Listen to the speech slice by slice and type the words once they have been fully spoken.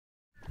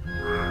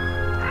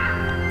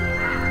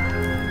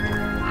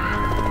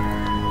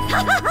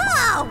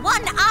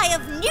One eye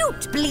of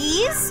newt,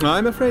 please.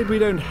 I'm afraid we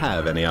don't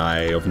have any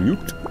eye of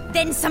newt.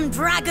 Then some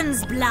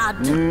dragon's blood.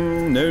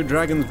 No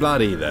dragon's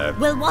blood either.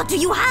 Well, what do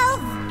you have?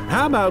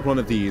 How about one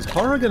of these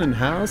Horrigan and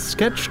Howell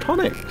sketch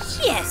tonics?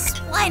 Yes,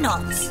 why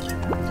not?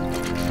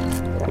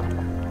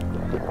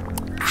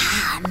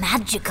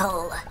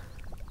 Magical.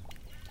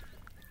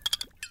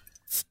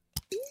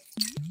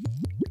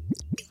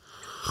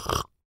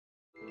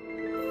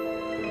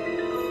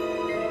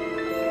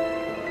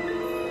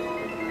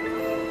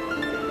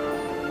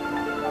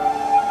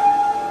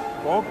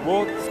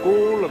 Hogwarts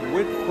School of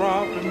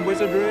Witchcraft and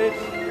Wizardry.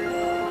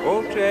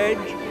 All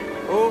change,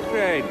 all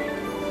train.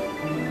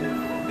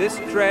 This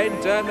train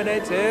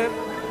terminates here.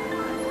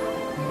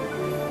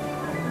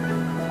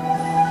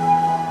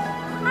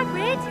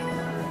 Hagrid!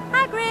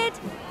 Hagrid!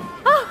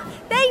 Oh,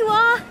 there you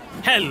are!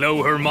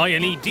 Hello,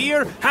 Hermione,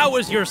 dear. How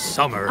was your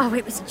summer? Oh,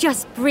 it was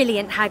just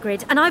brilliant,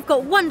 Hagrid. And I've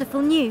got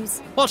wonderful news.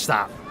 What's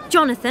that?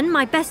 Jonathan,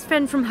 my best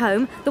friend from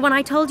home, the one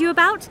I told you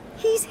about,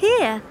 he's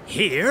here.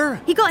 Here?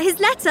 He got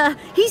his letter.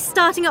 He's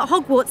starting at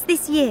Hogwarts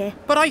this year.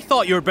 But I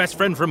thought your best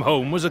friend from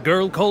home was a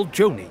girl called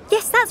Joni.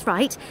 Yes, that's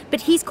right.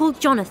 But he's called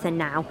Jonathan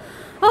now.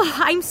 Oh,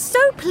 I'm so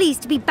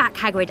pleased to be back,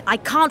 Hagrid. I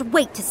can't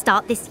wait to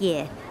start this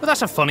year. Well,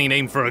 that's a funny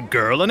name for a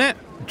girl, isn't it?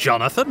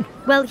 Jonathan?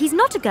 Well, he's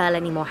not a girl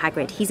anymore,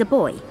 Hagrid. He's a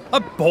boy. A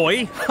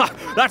boy? Ha,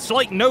 that's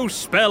like no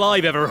spell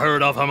I've ever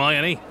heard of,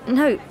 Hermione.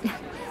 No,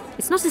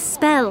 it's not a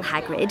spell,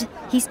 Hagrid.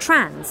 He's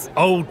trans.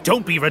 Oh,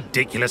 don't be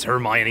ridiculous,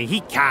 Hermione. He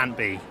can't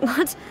be.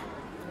 What?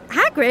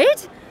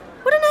 Hagrid?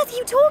 What on earth are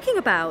you talking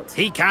about?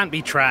 He can't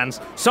be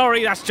trans.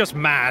 Sorry, that's just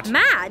mad.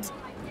 Mad?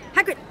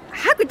 Hagrid,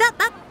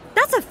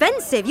 that's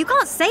offensive. You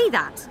can't say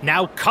that.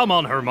 Now, come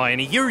on,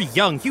 Hermione. You're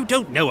young. You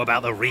don't know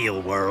about the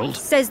real world.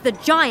 Says the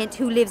giant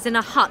who lives in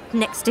a hut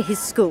next to his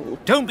school.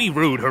 Don't be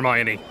rude,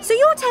 Hermione. So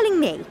you're telling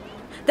me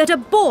that a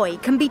boy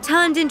can be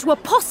turned into a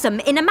possum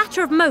in a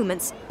matter of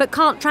moments, but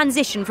can't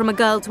transition from a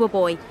girl to a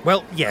boy?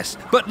 Well, yes,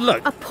 but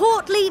look. A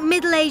portly,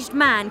 middle-aged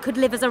man could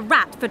live as a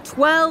rat for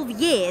 12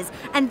 years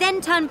and then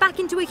turn back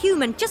into a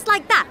human just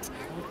like that.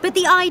 But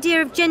the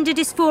idea of gender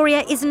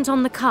dysphoria isn't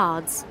on the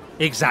cards.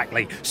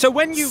 Exactly. So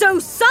when you... So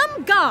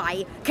some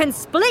guy can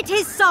split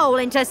his soul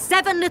into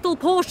 7 little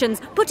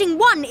portions, putting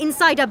one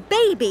inside a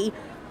baby.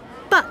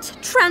 But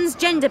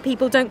transgender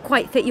people don't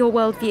quite fit your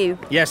worldview.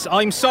 Yes,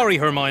 I'm sorry,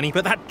 Hermione,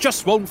 but that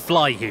just won't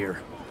fly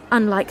here.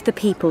 Unlike the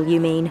people,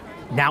 you mean?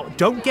 Now,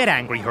 don't get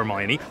angry,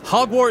 Hermione.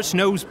 Hogwarts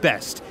knows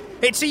best.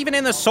 It's even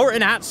in the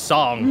Sorting Hat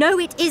song. No,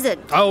 it isn't.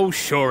 Oh,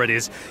 sure it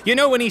is. You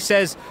know when he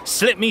says,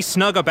 "Slip me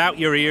snug about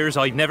your ears,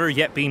 I've never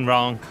yet been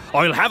wrong.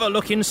 I'll have a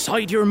look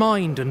inside your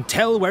mind and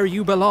tell where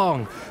you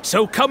belong.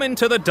 So come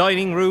into the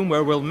dining room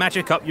where we'll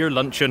magic up your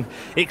luncheon.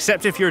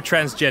 Except if you're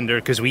transgender,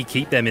 because we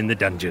keep them in the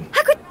dungeon."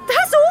 Hagrid,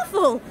 that's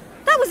awful!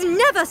 That was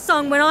never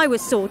sung when I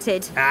was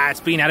sorted.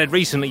 It's been added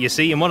recently, you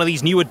see, in one of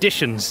these new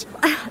editions.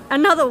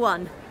 Another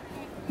one.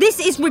 This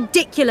is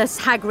ridiculous,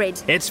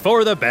 Hagrid. It's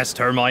for the best,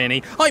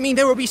 Hermione. I mean,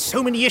 there would be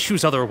so many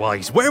issues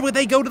otherwise. Where would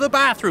they go to the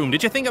bathroom?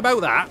 Did you think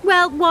about that?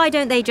 Well, why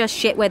don't they just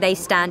shit where they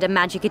stand and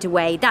magic it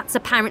away? That's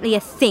apparently a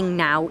thing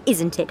now,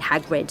 isn't it,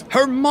 Hagrid?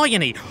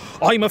 Hermione,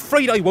 I'm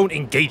afraid I won't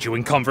engage you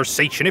in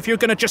conversation if you're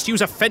going to just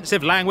use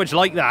offensive language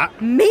like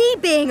that. Me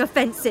being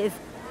offensive?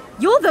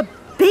 You're the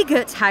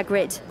bigot,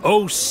 Hagrid.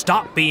 Oh,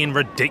 stop being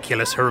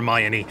ridiculous,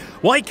 Hermione.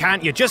 Why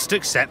can't you just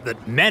accept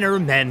that men are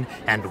men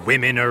and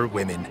women are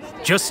women,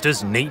 just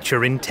as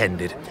nature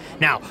intended?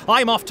 Now,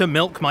 I'm off to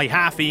milk my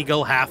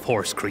half-eagle,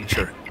 half-horse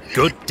creature.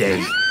 Good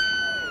day.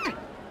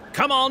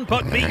 Come on,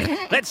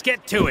 Buckbeak, let's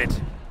get to it.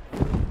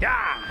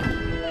 Yeah.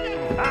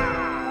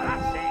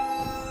 That's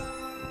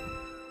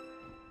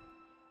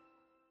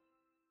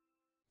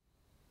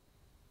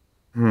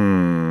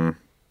it.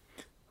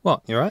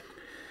 What, you alright?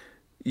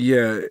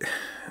 Yeah,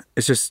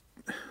 it's just...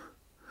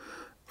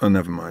 Oh,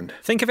 never mind.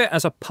 Think of it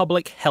as a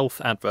public health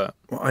advert.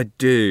 Well, I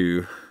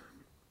do.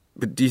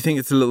 But do you think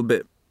it's a little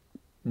bit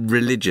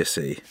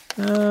religious-y?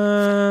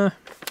 No,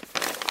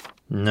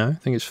 I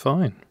think it's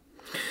fine.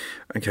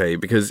 Okay,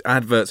 because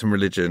adverts and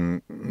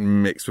religion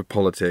mixed with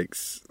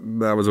politics,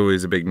 that was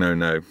always a big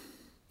no-no.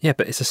 Yeah,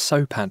 but it's a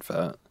soap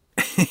advert.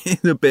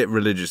 It's a bit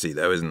religious-y,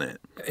 though, isn't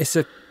it? It's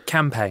a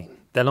campaign.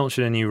 They're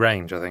launching a new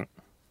range, I think.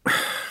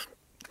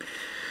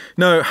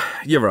 No,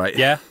 you're right.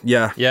 Yeah?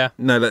 Yeah. Yeah?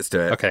 No, let's do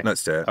it. Okay.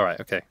 Let's do it. All right,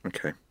 okay.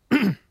 Okay.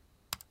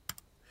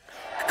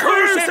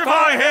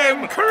 Crucify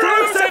him!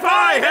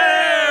 Crucify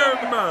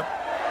him!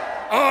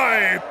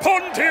 I,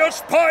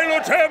 Pontius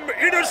Pilate, am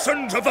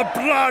innocent of the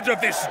blood of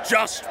this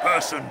just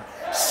person.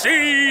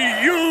 See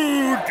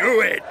you do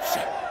it!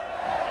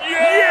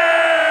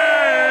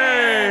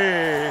 Yay!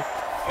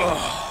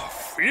 Oh,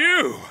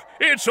 phew!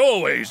 It's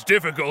always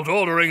difficult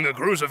ordering the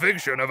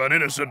crucifixion of an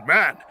innocent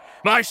man.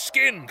 My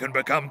skin can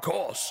become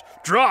coarse,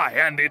 dry,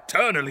 and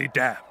eternally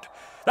damned.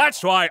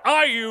 That's why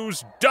I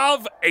use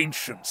Dove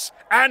Ancients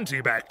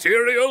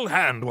Antibacterial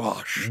Hand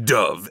Wash.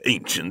 Dove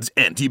Ancients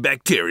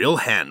Antibacterial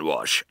Hand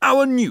Wash.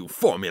 Our new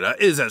formula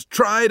is as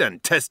tried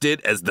and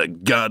tested as the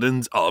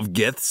Gardens of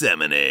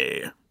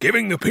Gethsemane.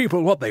 Giving the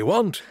people what they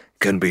want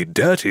can be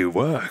dirty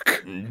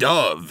work.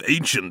 Dove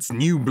Ancient's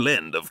new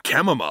blend of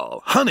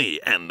chamomile,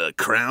 honey, and the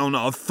crown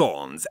of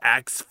thorns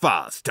acts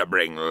fast to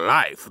bring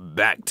life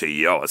back to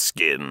your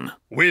skin.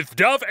 With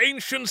Dove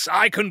Ancients,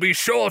 I can be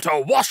sure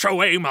to wash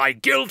away my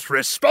guilt,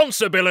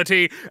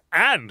 responsibility,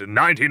 and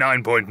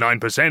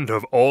 99.9%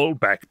 of all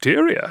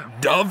bacteria.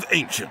 Dove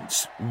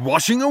Ancients,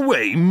 washing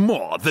away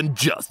more than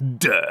just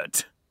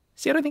dirt.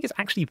 See, I don't think it's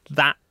actually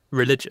that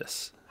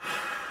religious.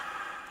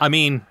 I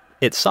mean,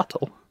 it's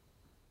subtle.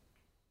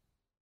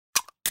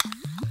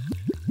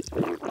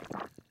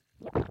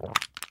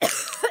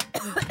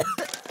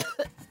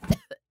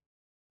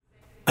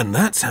 And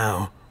that's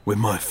how, with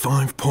my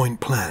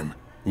 5-point plan,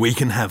 we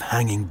can have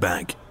hanging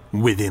back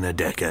within a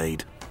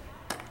decade.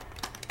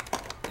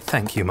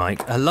 Thank you,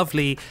 Mike. A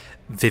lovely,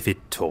 vivid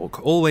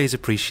talk. Always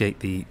appreciate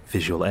the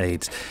visual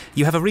aids.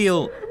 You have a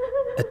real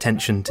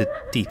attention to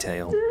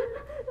detail.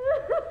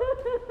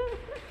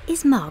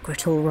 Is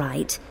Margaret all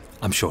right?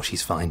 I'm sure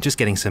she's fine, just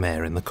getting some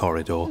air in the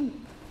corridor.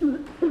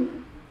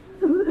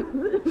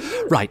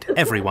 Right,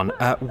 everyone,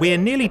 we're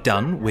nearly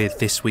done with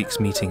this week's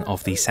meeting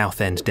of the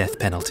Southend Death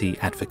Penalty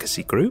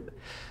Advocacy Group.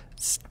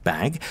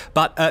 Bag.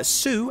 But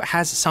Sue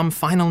has some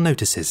final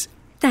notices.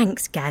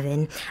 Thanks,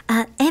 Gavin.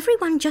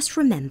 Everyone just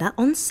remember,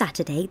 on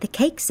Saturday, the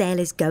cake sale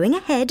is going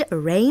ahead,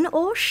 rain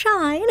or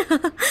shine.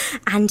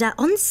 And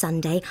on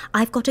Sunday,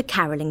 I've got a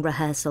carolling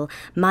rehearsal.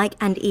 Mike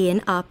and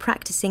Ian are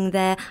practising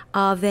their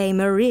Ave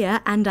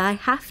Maria, and I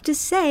have to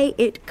say,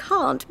 it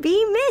can't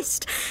be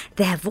missed.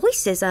 Their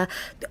voices are,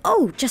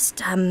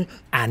 just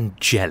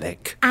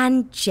Angelic.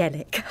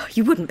 Angelic.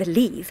 You wouldn't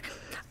believe.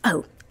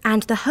 Oh,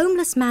 and the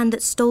homeless man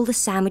that stole the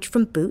sandwich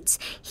from Boots,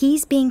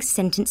 he's being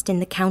sentenced in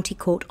the county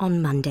court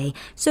on Monday.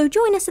 So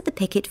join us at the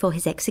picket for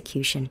his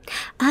execution.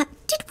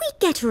 Did we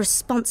get a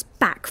response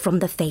back from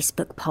the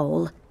Facebook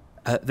poll?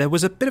 There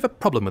was a bit of a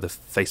problem with the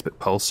Facebook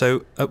poll, so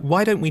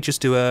why don't we just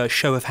do a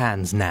show of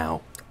hands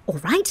now? All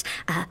right.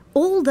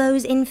 All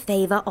those in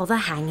favour of a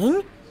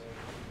hanging?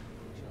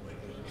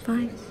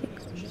 5,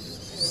 6,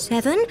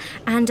 7.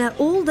 And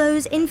all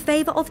those in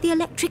favour of the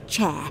electric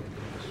chair?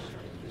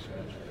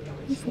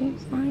 4,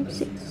 5,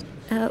 6.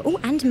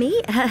 And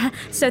me.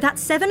 So that's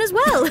 7 as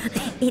well.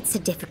 It's a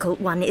difficult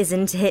one,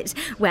 isn't it?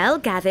 Well,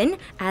 Gavin,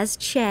 as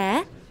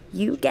chair,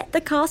 you get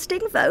the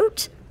casting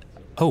vote.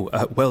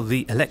 Well,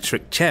 the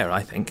electric chair,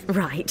 I think.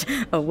 Right.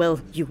 Oh,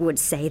 well, you would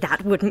say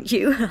that, wouldn't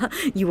you?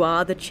 You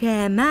are the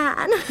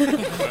chairman.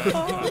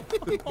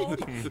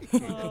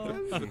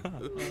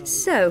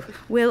 So,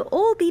 we'll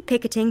all be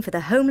picketing for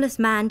the homeless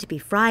man to be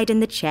fried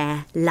in the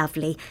chair.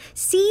 Lovely.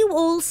 See you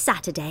all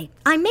Saturday.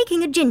 I'm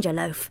making a ginger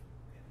loaf.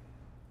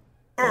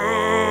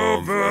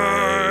 Ave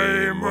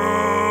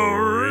Maria.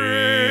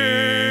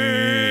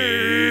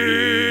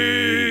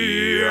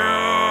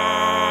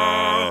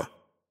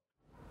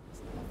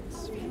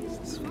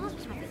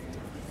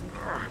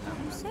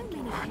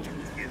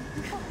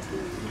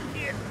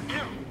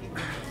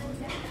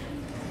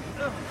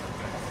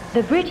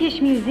 The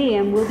British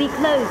Museum will be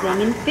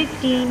closing in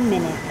 15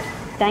 minutes.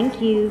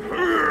 Thank you.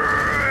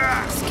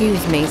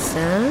 Excuse me,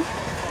 sir.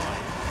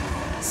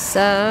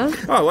 Sir?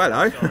 Oh,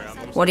 hello.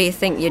 What do you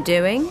think you're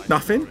doing?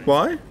 Nothing.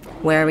 Why?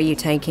 Where are you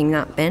taking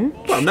that bench?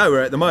 Well,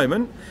 nowhere at the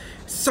moment.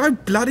 It's so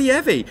bloody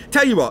heavy.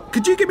 Tell you what,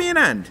 could you give me an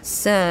hand?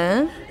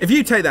 Sir? If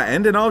you take that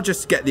end and I'll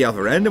just get the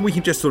other end and we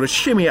can just sort of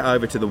shimmy it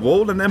over to the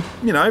wall and then,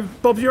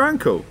 Bob's your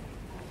uncle.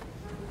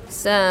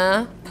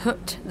 Sir,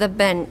 put the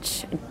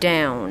bench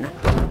down.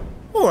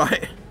 All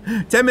right.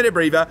 10-minute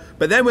breather,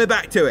 but then we're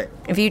back to it.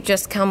 If you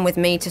just come with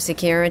me to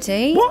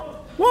security... What?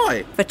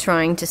 Why? For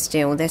trying to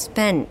steal this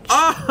bench.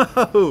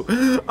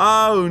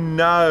 Oh,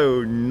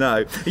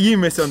 no. You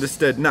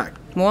misunderstood. No.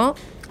 What?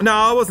 No,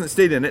 I wasn't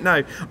stealing it,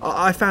 no.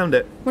 I found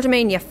it. What do you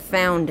mean you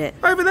found it?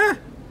 Over there.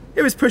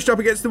 It was pushed up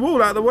against the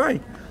wall out of the way.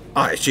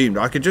 I assumed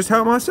I could just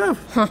help myself.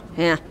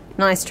 Yeah,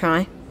 nice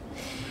try.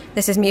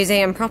 This is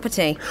museum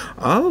property.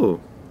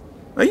 Oh.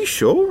 Are you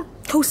sure?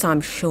 Of course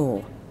I'm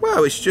sure.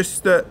 Well, it's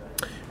just that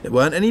there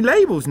weren't any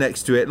labels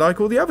next to it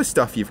like all the other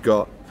stuff you've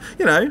got.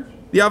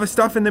 The other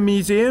stuff in the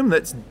museum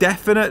that's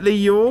definitely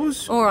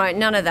yours. All right,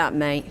 none of that,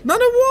 mate.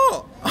 None of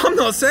what? I'm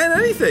not saying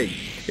anything.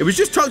 It was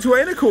just tucked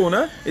away in a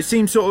corner. It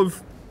seemed sort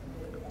of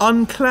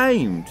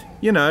unclaimed,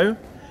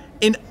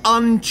 in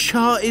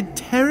uncharted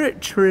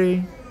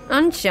territory.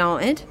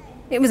 Uncharted?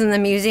 It was in the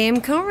museum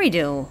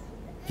corridor.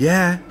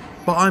 Yeah,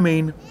 but I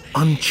mean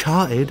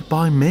uncharted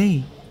by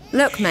me.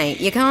 Look, mate,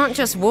 you can't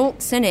just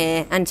waltz in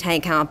here and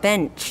take our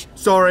bench.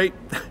 Sorry.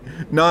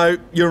 No,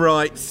 you're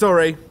right.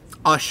 Sorry.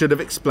 I should have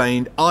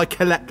explained. I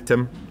collect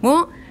them.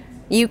 What?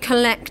 You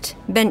collect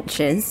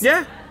benches?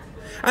 Yeah.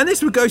 And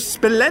this would go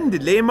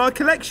splendidly in my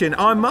collection,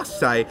 I must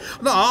say.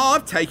 Look,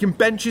 I've taken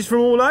benches from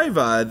all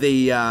over.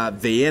 The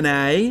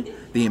V&A,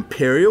 the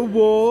Imperial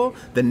War,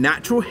 the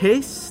Natural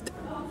Hist.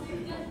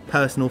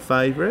 Personal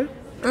favourite.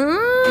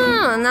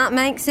 And that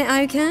makes it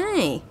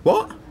okay.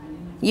 What?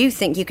 You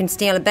think you can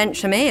steal a bench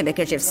from here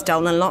because you've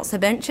stolen lots of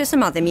benches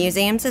from other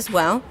museums as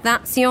well?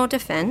 That's your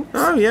defence?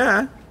 Oh,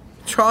 yeah.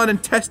 Tried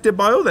and tested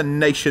by all the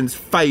nation's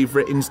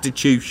favourite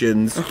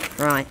institutions.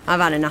 Right, I've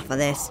had enough of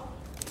this.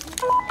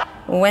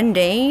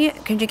 Wendy,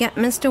 could you get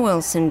Mr.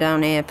 Wilson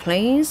down here,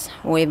 please?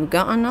 We've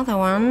got another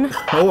one.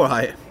 All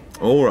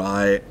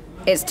right.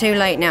 It's too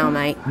late now,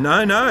 mate.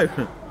 No.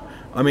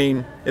 I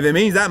mean, if it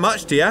means that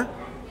much to you,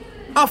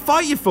 I'll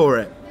fight you for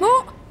it.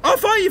 What? I'll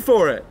fight you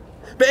for it.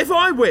 But if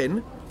I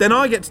win, then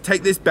I get to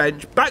take this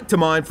bench back to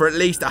mine for at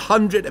least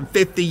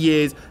 150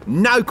 years,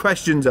 no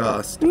questions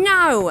asked.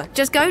 No,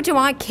 just go to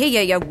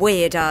IKEA, you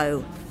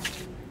weirdo.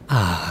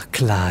 Ah,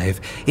 Clive,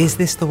 is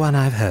this the one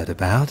I've heard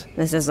about?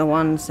 This is the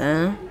one,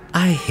 sir.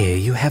 I hear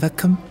you have a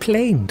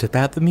complaint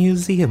about the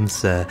museum,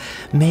 sir.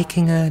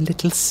 Making a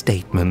little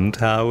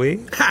statement, are we?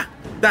 Ha!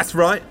 That's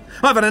right.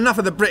 I've had enough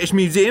of the British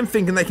Museum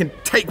thinking they can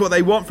take what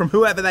they want from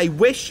whoever they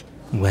wish.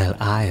 Well,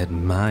 I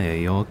admire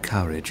your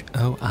courage.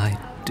 Oh, I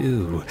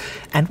do.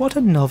 And what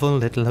a novel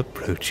little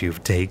approach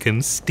you've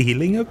taken,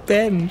 stealing a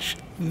bench.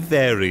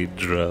 Very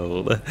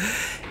droll.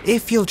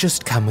 If you'll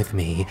just come with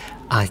me,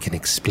 I can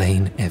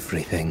explain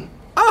everything.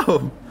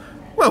 Oh,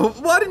 well,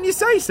 why didn't you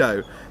say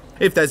so?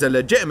 If there's a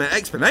legitimate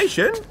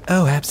explanation.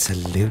 Oh,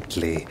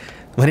 absolutely.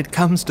 When it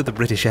comes to the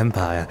British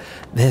Empire,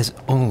 there's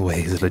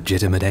always a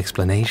legitimate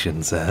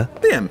explanation, sir.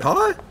 The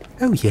Empire?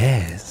 Oh,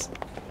 yes.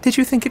 Did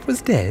you think it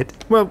was dead?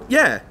 Well,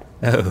 yeah.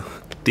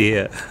 Oh,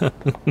 dear.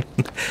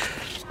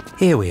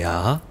 Here we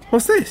are.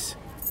 What's this?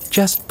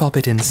 Just pop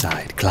it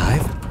inside,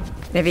 Clive.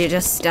 If you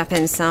just step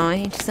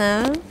inside,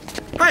 sir.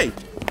 Hey,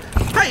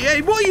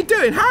 what are you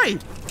doing? Hey!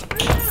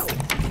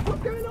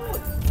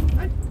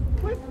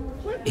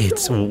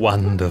 It's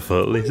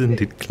wonderful, isn't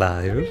it,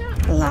 Clive?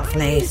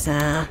 Lovely,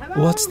 sir.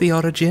 What's the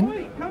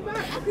origin?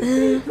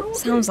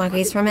 Sounds like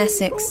he's from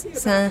Essex,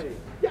 sir.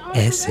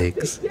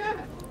 Essex?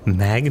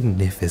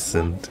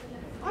 Magnificent.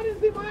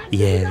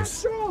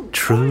 Yes,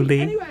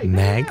 truly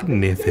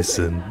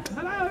magnificent.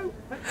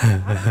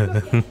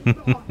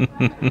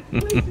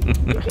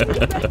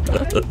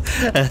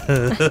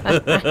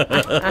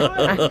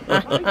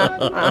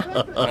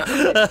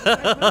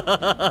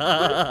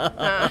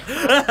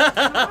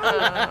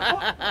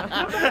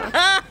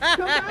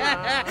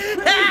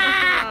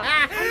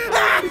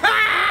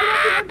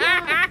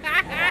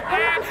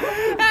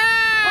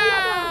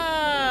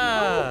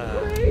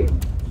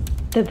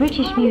 The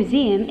British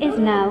Museum is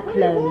now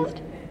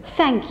closed.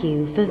 Thank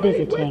you for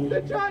visiting.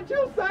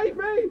 Churchill, save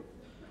me!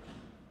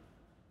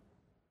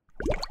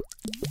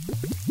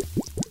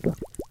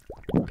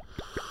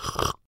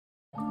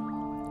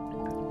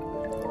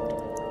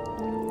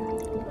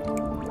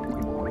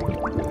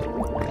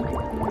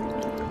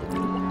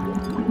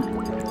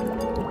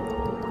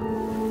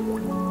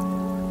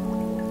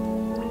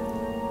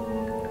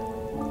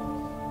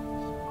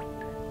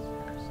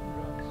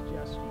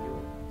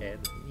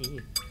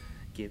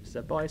 Gives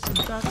the boy some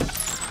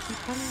drugs.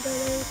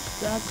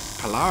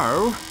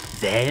 Hello?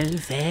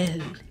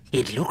 Well,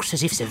 it looks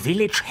as if the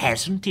village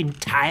hasn't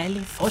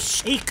entirely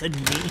forsaken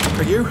me.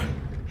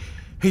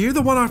 Are you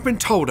the one I've been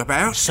told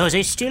about? So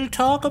they still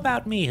talk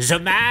about me, the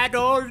mad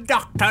old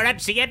doctor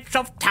at the edge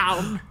of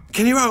town.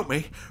 Can you help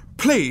me?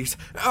 Please.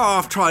 Oh,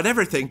 I've tried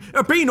everything.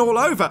 I've been all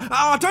over.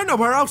 I don't know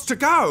where else to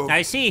go.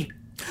 I see.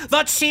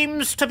 What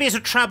seems to be the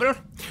trouble?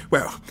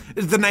 Well,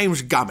 the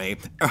name's Gummy.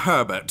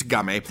 Herbert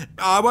Gummy.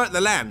 I work the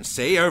land,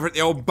 see, over at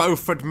the old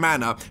Beaufort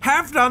Manor.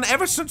 Have done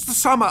ever since the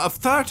summer of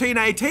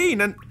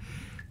 1318, and...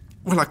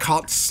 well, I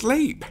can't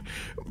sleep.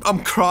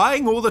 I'm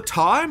crying all the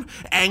time,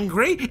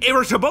 angry,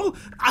 irritable.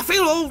 I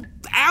feel all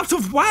out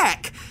of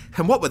whack.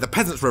 And what with the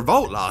Peasants'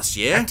 Revolt last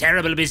year? A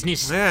terrible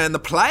business. Yeah, and the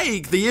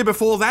plague the year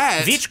before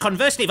that. Which,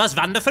 conversely, was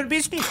wonderful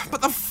business.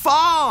 But the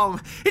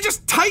farm, it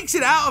just takes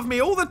it out of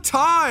me all the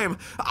time.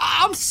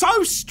 I'm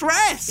so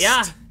stressed.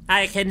 Yeah,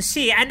 I can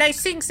see, and I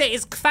think there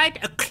is quite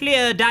a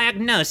clear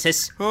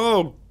diagnosis.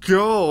 Oh,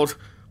 God.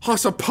 I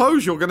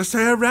suppose you're going to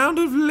say a round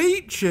of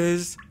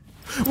leeches.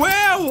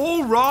 Well,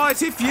 all right,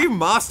 if you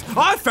must.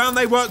 I found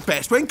they work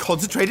best when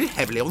concentrated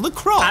heavily on the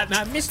crop.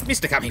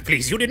 Mr. Gummy,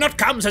 please, you did not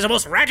come as the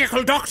most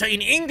radical doctor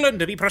in England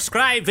to be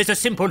prescribed with a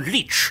simple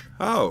leech.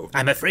 Oh.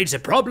 I'm afraid the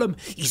problem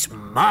is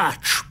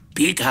much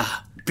bigger.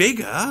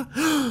 Bigger?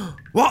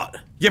 What?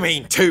 You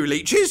mean 2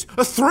 leeches?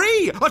 A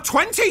 3? A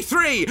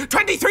 23?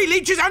 23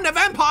 leeches and a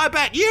vampire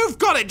bat. You've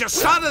got it. Just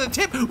start at the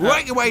tip,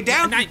 work your way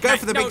down, go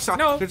for the big side.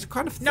 It's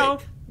kind of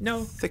thick.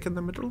 No. Thick in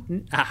the middle?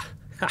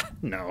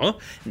 No.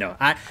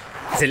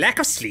 The lack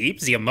of sleep,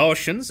 the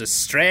emotions, the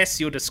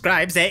stress you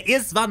describe, there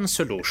is one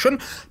solution,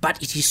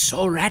 but it is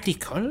so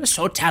radical,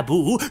 so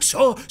taboo,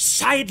 so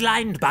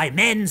sidelined by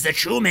men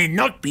that you may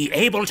not be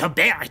able to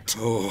bear it.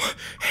 Oh,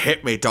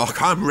 hit me,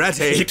 Doc, I'm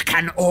ready. It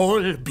can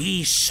all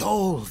be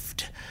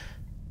solved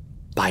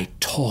by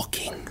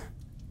talking.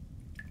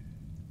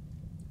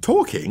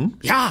 Talking?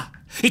 Yeah.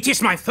 It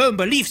is my firm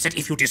belief that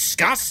if you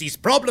discuss these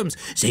problems,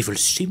 they will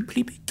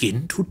simply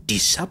begin to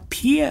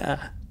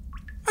disappear.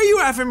 Are you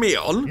having me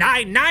on?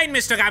 Nine,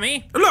 Mr.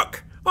 Gummy.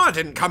 Look, I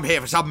didn't come here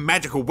for some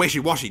magical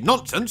wishy-washy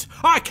nonsense.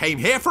 I came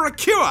here for a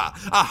cure.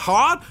 A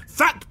hard,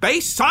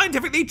 fact-based,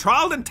 scientifically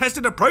trialled and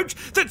tested approach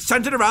that's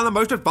centred around the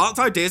most advanced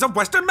ideas of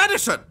Western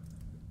medicine.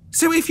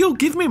 So if you'll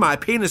give me my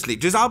penis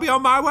leeches, I'll be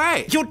on my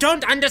way. You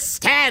don't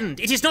understand.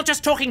 It is not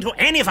just talking to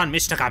anyone,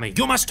 Mr. Gummy.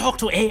 You must talk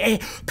to a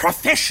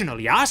professional,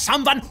 yeah?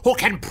 Someone who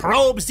can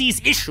probe these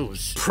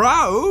issues.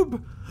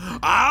 Probe?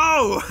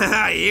 Oh,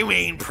 you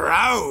mean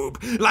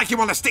probe? Like you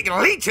want to stick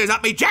leeches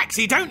up me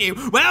jacksy, don't you?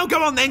 Well,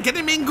 go on then, get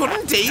him in good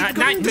and deep,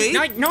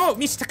 No,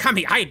 Mr.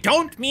 Gummy, I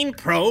don't mean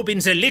probe in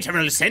the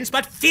literal sense,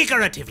 but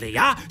figuratively,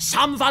 yeah?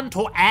 Someone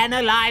to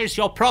analyse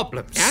your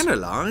problems.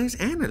 Analyse?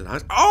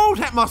 Oh,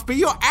 that must be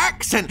your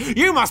accent.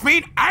 You must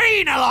mean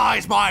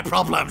analyse my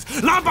problems.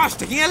 Like by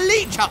sticking a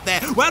leech up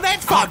there. Well,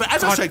 that's fine, but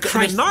as I say, get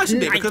them in nice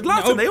and deep, because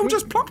last time they all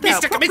just plopped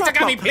out. Mr.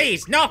 Gummy,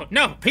 please, no,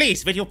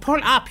 please, will you pull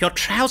up your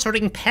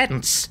trousering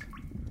pants?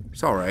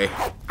 Sorry.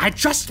 I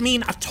just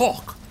mean a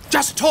talk.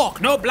 Just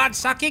talk. No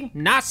blood-sucking,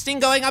 nothing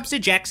going up the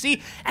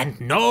jacksy, and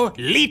no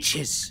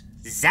leeches.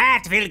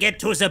 That will get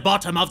to the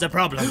bottom of the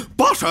problem.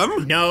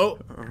 Bottom? No.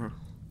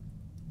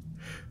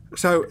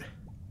 So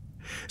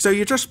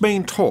you just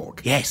mean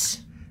talk?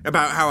 Yes.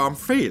 About how I'm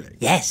feeling?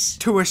 Yes.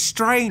 To a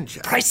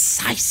stranger?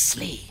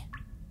 Precisely.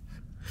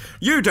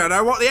 You don't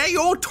know what the heck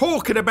you're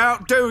talking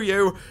about, do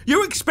you?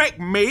 You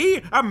expect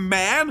me, a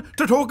man,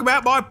 to talk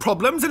about my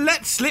problems and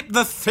let slip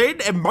the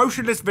thin,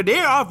 emotionless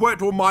veneer I've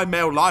worked all my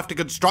male life to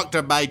construct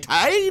and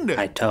maintain?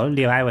 I told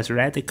you I was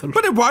radical.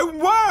 But it won't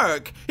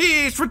work.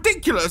 It's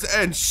ridiculous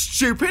and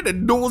stupid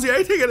and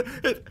nauseating and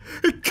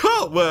it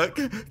can't work.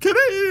 Can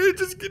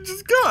it? It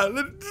just can't.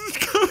 It just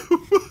can't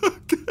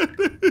work.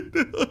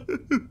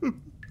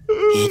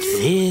 It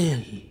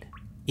will.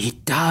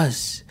 It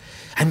does.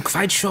 I'm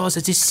quite sure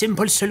that this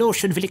simple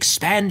solution will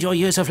expand your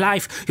years of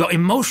life, your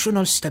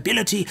emotional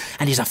stability,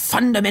 and is a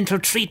fundamental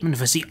treatment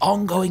for the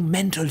ongoing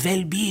mental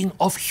well-being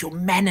of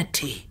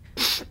humanity.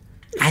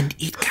 And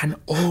it can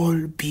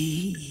all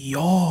be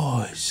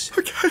yours.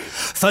 Okay.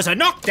 For the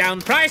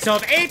knockdown price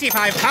of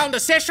 £85 a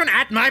session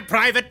at my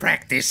private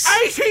practice.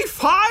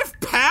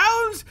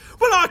 £85?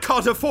 Well, I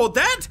can't afford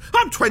that.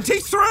 I'm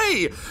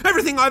 23.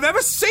 Everything I've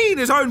ever seen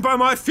is owned by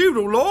my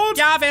feudal lord.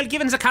 Yeah, well,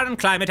 given the current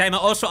climate, I'm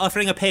also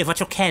offering a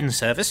pay-what-you-can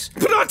service.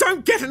 But I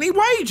don't get any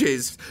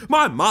wages.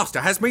 My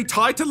master has me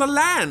tied to the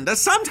land,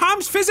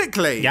 sometimes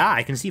physically. Yeah,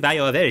 I can see why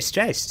you're very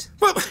stressed.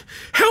 Well,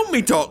 help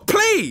me, Doc,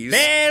 please.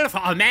 Well, for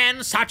a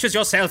man such as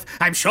yourself,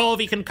 I'm sure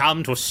we can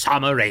come to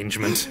some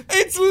arrangement.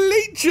 It's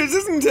leeches,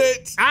 isn't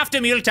it? After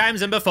meal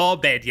times and before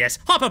bed, yes.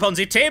 Hop up on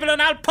the table and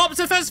I'll pop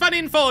the first one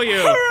in for you.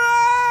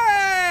 Hooray!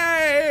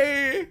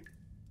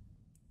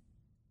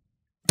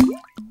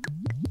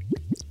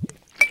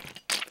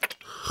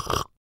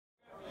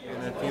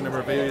 You gonna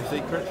reveal your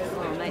secret?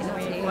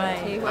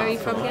 Where are you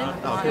from again?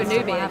 You're a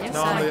newbie, aren't you?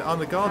 No, I'm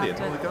the Guardian.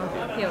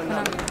 You're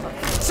not.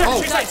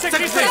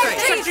 Secretary of State,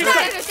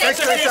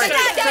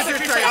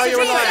 are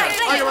you a liar?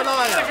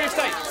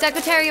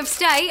 Secretary of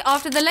State,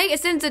 after the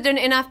latest incident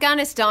in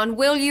Afghanistan,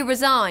 will you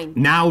resign?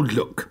 Now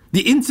look,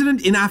 the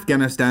incident in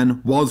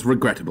Afghanistan was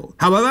regrettable.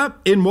 However,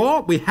 in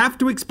war, we have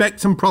to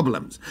expect some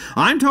problems.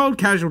 I'm told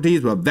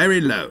casualties were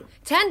very low.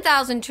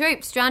 10,000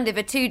 troops stranded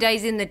for 2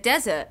 days in the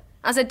desert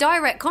as a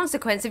direct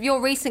consequence of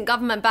your recent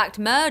government-backed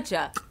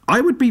merger.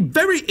 I would be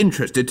very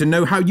interested to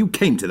know how you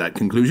came to that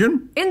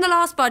conclusion. In the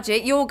last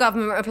budget, your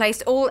government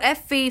replaced all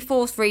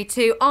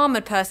FV432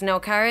 armoured personnel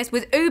carriers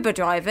with Uber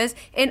drivers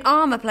in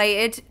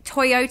armour-plated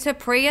Toyota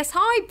Prius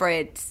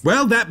hybrids.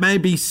 Well, that may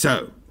be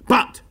so.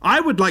 But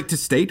I would like to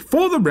state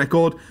for the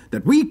record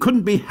that we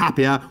couldn't be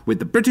happier with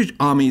the British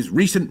Army's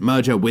recent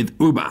merger with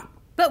Uber.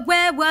 But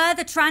where were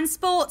the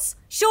transports?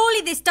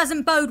 Surely this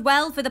doesn't bode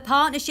well for the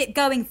partnership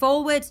going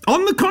forward.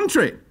 On the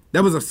contrary,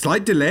 there was a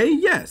slight delay,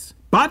 yes.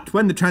 But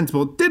when the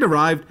transport did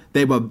arrive,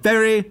 they were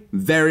very,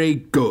 very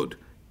good.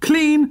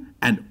 Clean,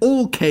 and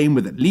all came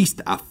with at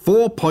least a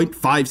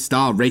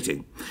 4.5-star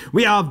rating.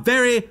 We are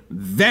very,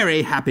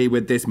 very happy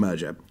with this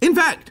merger. In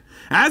fact,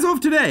 as of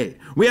today,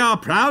 we are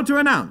proud to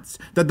announce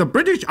that the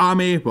British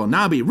Army will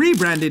now be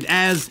rebranded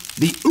as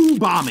the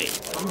Oobarmy.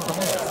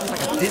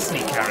 Like a Disney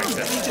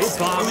character.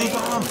 Oobarmy.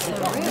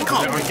 You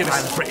can't give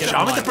us the British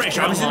Army. The British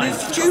Army's an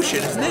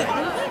institution, isn't it?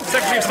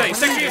 Secretary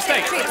of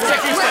State.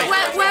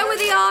 Where were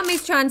the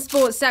Army's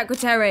transport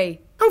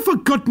secretary? Oh, for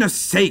goodness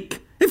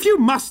sake! If you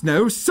must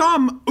know,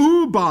 some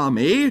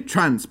Oobarmy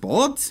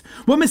transports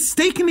were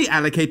mistakenly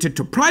allocated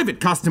to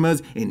private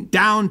customers in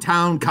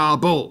downtown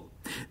Kabul.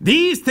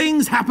 These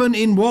things happen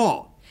in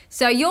war.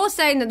 So you're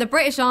saying that the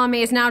British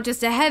Army is now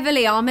just a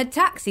heavily armoured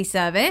taxi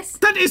service?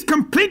 That is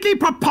completely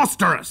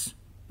preposterous.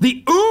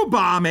 The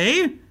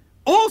Oobarmy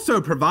also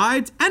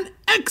provides an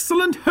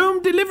excellent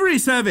home delivery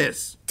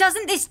service.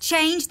 Doesn't this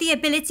change the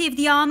ability of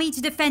the army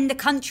to defend the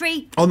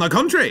country? On the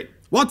contrary,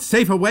 what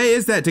safer way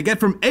is there to get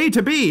from A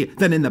to B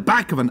than in the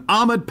back of an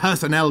armoured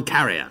personnel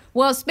carrier?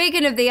 Well,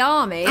 speaking of the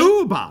army...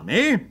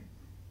 Oobarmy?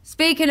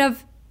 Speaking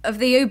of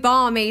the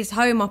Oobarmy's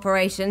home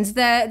operations,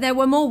 there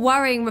were more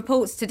worrying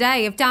reports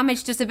today of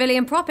damage to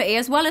civilian property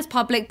as well as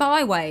public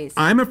byways.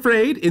 I'm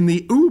afraid in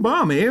the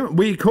Oobarmy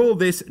we call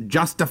this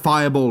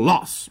justifiable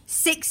loss.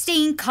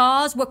 16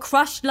 cars were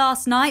crushed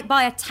last night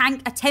by a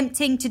tank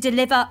attempting to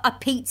deliver a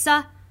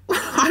pizza.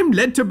 I'm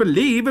led to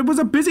believe it was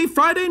a busy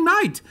Friday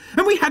night,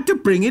 and we had to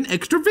bring in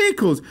extra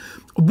vehicles.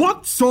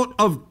 What sort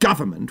of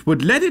government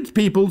would let its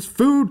people's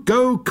food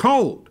go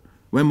cold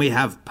when we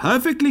have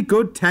perfectly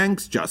good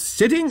tanks just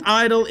sitting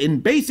idle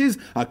in bases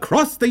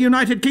across the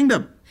United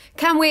Kingdom?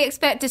 Can we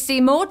expect to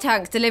see more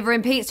tanks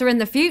delivering pizza in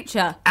the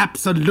future?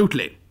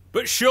 Absolutely.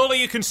 But surely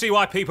you can see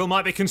why people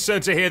might be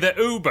concerned to hear that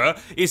Uber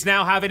is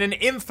now having an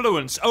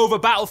influence over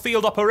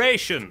battlefield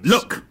operations.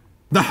 Look,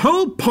 the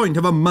whole point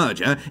of a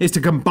merger is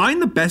to combine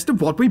the best of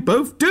what we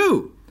both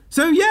do.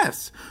 So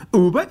yes,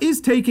 Uber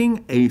is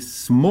taking a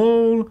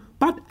small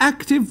but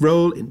active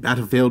role in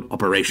battlefield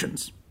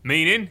operations.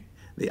 Meaning?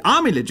 The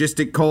Army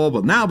Logistic Corps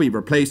will now be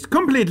replaced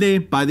completely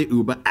by the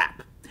Uber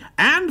app.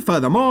 And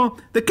furthermore,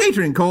 the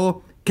Catering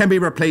Corps can be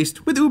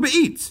replaced with Uber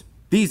Eats.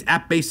 These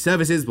app-based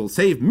services will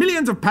save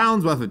millions of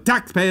pounds worth of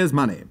taxpayers'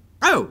 money.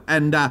 Oh,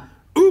 and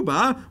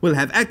Uber will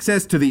have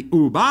access to the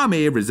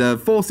Ubarmy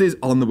Reserve Forces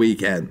on the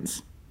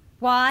weekends.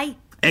 Why?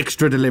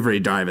 Extra delivery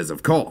drivers,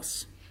 of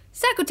course.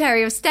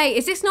 Secretary of State,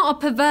 is this not a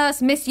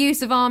perverse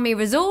misuse of army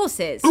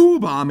resources?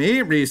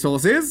 Ubarmy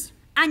resources.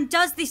 And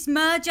does this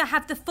merger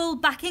have the full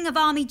backing of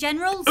army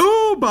generals?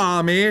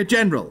 Ubarmy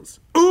generals.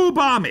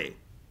 Ubarmy.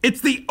 It's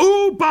the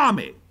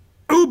Ubarmy.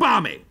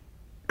 Ubarmy.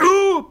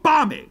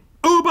 Ubarmy.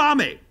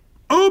 Ubarmy.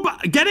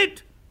 Get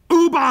it?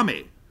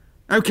 Ubarmy.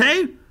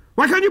 Okay?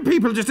 Why can't you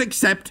people just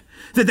accept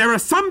that there are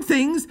some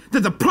things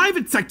that the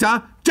private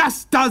sector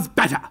just does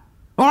better?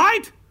 All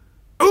right?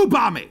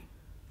 Ubarmy.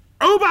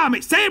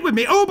 Ubarmy. Say it with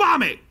me.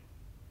 Ubarmy.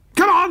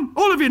 Come on,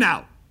 all of you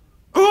now.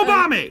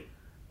 Ubarmy.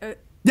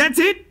 That's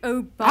it?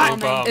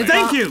 Ubarmy.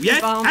 Thank you,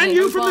 yes? And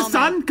you from the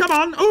Sun, come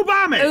on,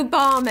 Ubarmy.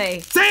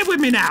 Ubarmy. Say it with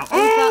me now.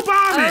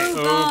 Ubarmy.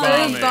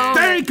 Ubarmy.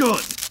 Very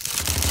good.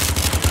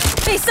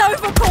 It's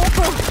over,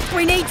 Corporal.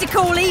 We need to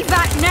call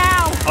evac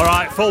now. All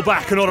right, fall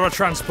back and order a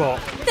transport.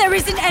 There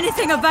isn't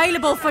anything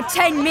available for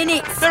 10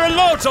 minutes. There are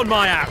loads on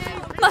my app.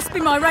 Must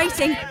be my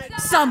rating.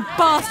 Some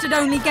bastard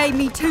only gave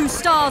me 2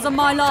 stars on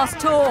my last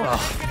tour.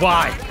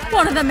 Why?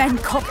 One of the men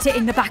copped it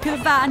in the back of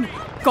the van.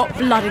 Got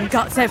blood and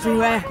guts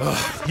everywhere.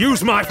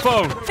 Use my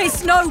phone.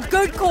 It's no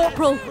good,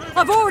 Corporal.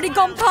 I've already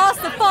gone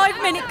past the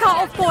 5-minute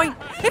cut-off point.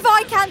 If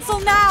I cancel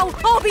now,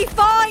 I'll be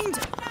fined.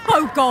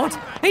 Oh, God.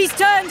 He's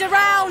turned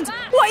around.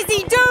 What is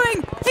he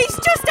doing? He's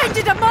just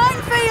entered a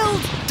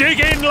minefield. Dig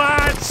in,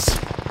 lads.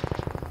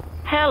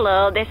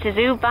 Hello, this is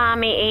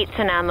Ubarmy Eats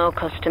and Ammo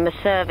customer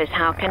service.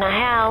 How can I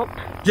help?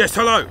 Yes,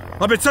 hello.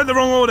 I've been sent the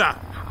wrong order.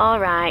 All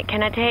right,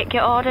 can I take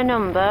your order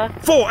number?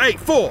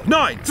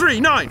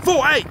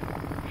 48493948.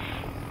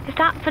 Is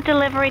that for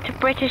delivery to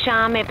British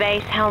Army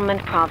Base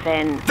Helmand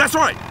Province? That's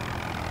right.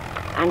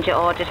 And you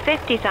ordered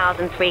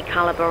 50,000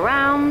 3-caliber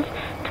rounds,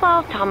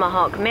 12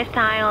 Tomahawk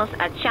missiles,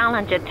 a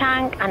Challenger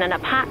tank, and an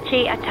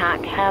Apache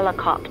attack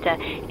helicopter.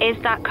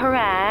 Is that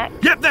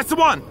correct? Yep, that's the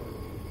one.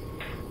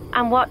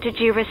 And what did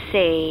you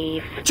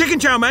receive? Chicken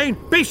chow mein,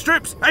 beef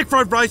strips, egg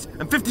fried rice,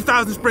 and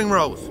 50,000 spring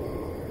rolls.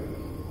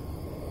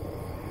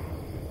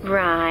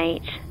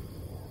 Right.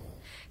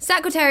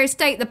 Secretary of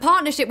State, the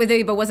partnership with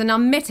Uber was an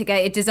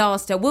unmitigated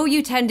disaster. Will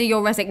you tender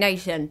your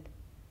resignation?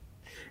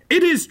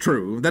 It is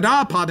true that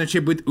our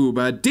partnership with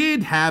Uber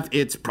did have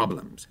its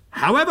problems.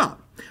 However,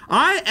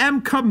 I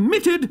am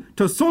committed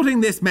to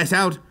sorting this mess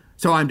out,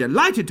 so I'm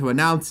delighted to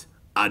announce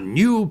a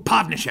new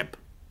partnership.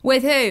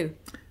 With who?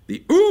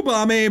 The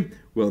Ubarmy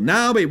will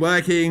now be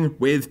working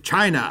with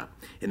China.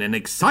 In an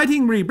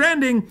exciting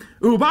rebranding,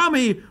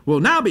 Ubarmy will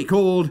now be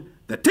called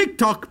the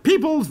TikTok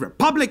People's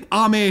Republic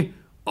Army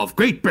of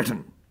Great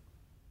Britain.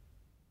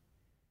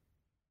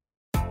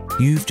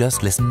 You've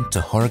just listened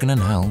to Horrigan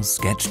and Howell's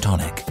Sketch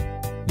Tonic.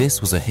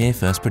 This was a Here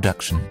First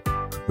production,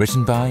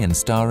 written by and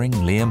starring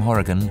Liam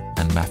Horrigan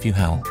and Matthew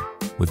Howell,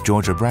 with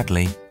Georgia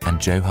Bradley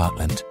and Joe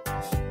Hartland.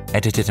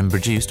 Edited and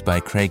produced by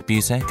Craig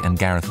Busek and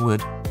Gareth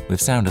Wood, with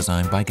sound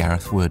design by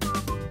Gareth Wood.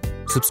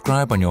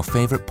 Subscribe on your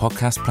favourite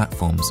podcast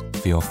platforms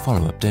for your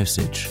follow-up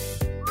dosage.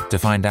 To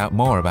find out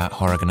more about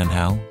Horrigan and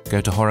Howell,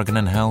 go to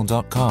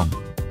horriganandhowell.com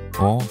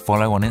or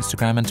follow on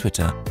Instagram and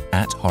Twitter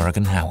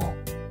 @HorriganHowell.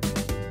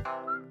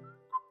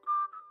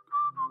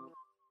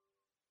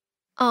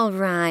 All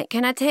right,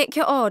 can I take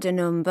your order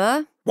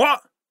number?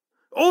 What?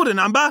 Order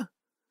number?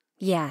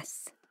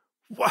 Yes.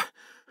 What?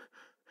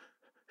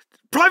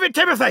 Private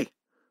Timothy!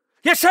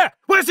 Yes, sir.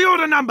 Where's the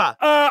order number?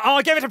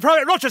 I'll give it to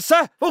Private Rogers,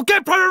 sir. Well,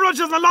 get Private Rogers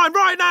on the line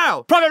right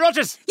now! Private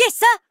Rogers! Yes,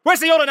 sir.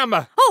 Where's the order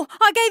number? Oh,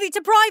 I gave it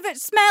to Private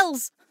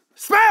Smells.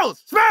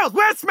 Smells! Smells!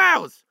 Where's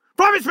Smells?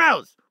 Private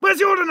Smells! Where's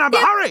the order number?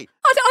 Yeah, Hurry!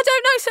 I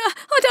don't know, sir.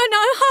 I don't know.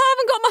 I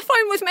haven't got my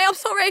phone with me. I'm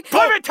sorry.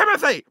 Private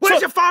Timothy! Where's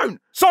your phone?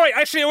 Sorry,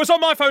 actually, it was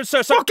on my phone,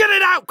 sir. So... Well, get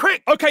it out,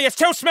 quick! Okay, yes,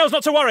 tell Smells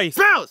not to worry.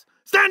 Smells!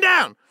 Stand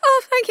down!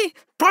 Oh, thank you.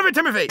 Private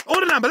Timothy,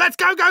 order number, let's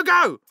go, go,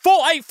 go!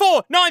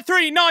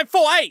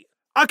 48493948.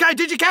 Okay,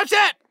 did you catch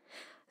that?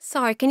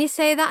 Sorry, can you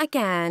say that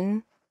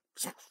again?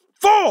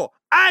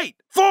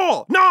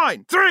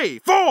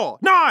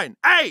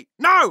 48493948.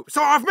 No,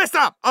 sorry, I've messed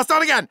up. I'll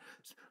start again.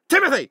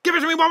 Timothy, give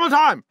it to me one more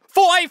time.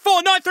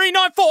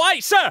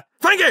 484939448, sir!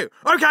 Thank you.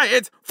 Okay,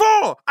 it's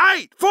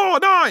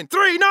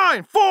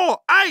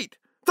 484939448.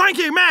 Thank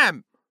you,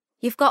 ma'am.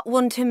 You've got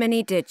one too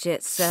many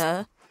digits,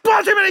 sir.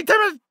 One too many,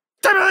 Timothy.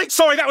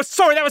 Sorry, that was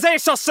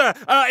ASOS, sir.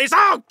 It's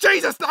Oh,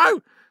 Jesus,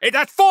 no.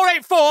 that's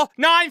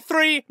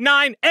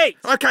 4849398.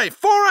 Okay,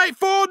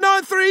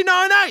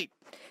 4849398.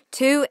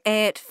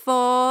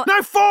 284.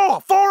 No,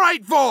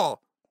 484.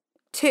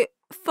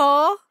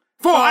 4.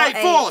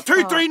 484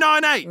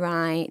 2398.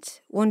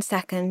 Right. 1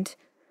 second.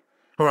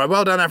 All right,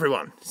 well done,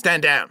 everyone.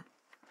 Stand down.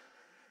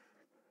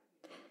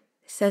 It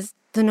says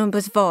the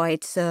number's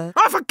void, sir.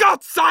 Oh, for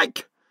God's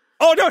sake!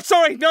 Oh, no,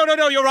 sorry. No,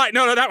 you're right.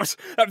 No, that was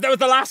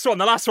the last one.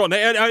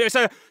 It's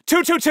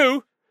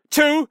 222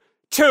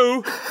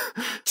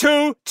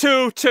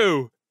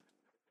 222.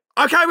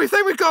 Okay, we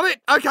think we've got it.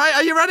 Okay,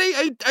 are you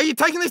ready? Are you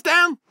taking this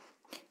down?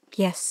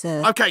 Yes,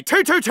 sir. Okay,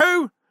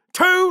 222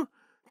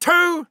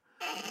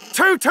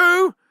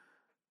 222.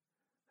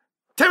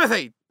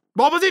 Timothy,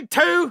 what was it?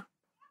 2?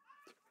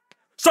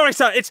 Sorry,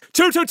 sir. It's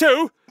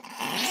 222.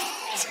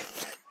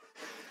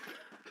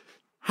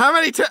 How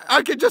many two?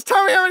 Okay, just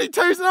tell me how many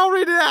twos and I'll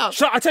read it out.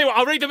 So I'll tell you what.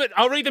 I'll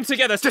read them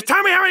together. Just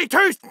tell me how many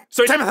twos.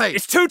 So Timothy,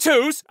 it's 2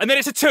 2s, and then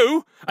it's a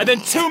 2, and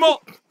then 2 more.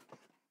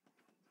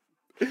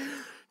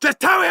 Just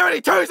tell me how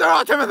many twos there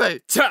are,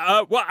 Timothy.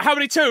 What? How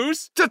many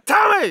 2s? Just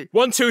tell me.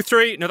 1 2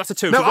 3. No, that's a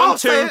 2. No, So I'll 1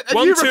 2 say it and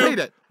 1 you 2 repeat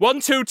it.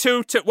 1 2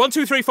 2 2 1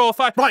 2 3 4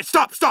 5. Right,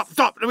 stop.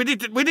 We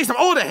need some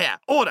order here.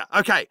 Order.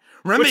 Okay.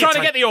 We're trying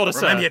to get the order,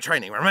 sir. Remember your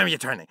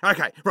training.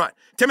 Okay, right.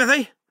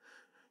 Timothy,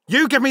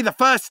 you give me the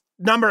first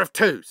number of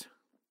twos.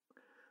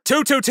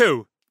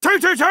 222.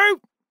 222.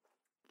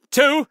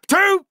 2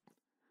 2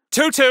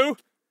 2 2.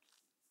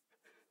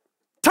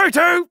 2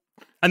 2.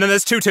 And then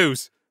there's 2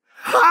 2s.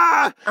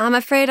 Ah! I'm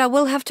afraid I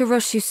will have to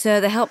rush you,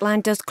 sir. The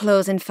helpline does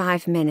close in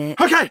 5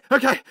 minutes. Okay.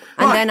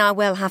 And then I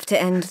will have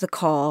to end the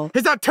call.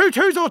 Is that 2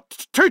 2s or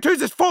 2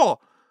 2s is 4?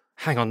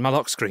 Hang on, my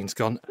lock screen's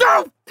gone.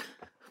 No!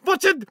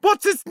 What's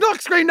this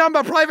lock screen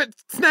number, Private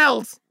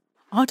Snells?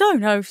 I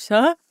don't know,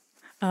 sir.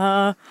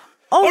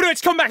 Oh, no,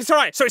 it's come back. It's all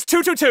right. So it's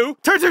 222.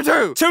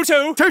 222. 2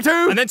 2. 2 2.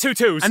 And then 2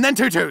 2s. And then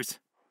 2 2s.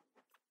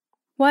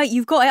 Wait,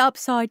 you've got it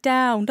upside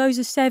down. Those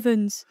are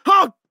 7s.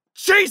 Oh,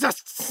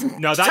 Jesus!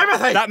 No,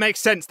 Timothy! That makes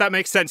sense.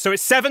 So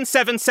it's 7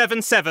 7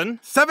 7 7.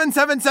 7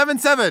 7 7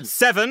 7.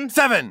 7.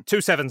 7. 2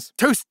 7s.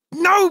 2.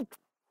 No!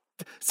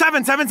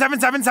 7 7 7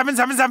 7 7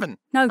 7 7.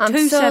 No, I'm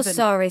 2 so 7.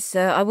 sorry,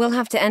 sir. I will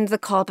have to end the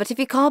call, but if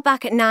you call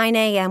back at 9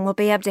 a.m, we'll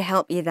be able to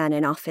help you then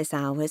in office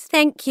hours.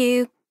 Thank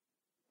you.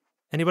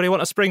 Anybody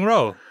want a spring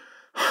roll?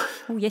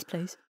 Oh, yes,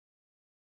 please.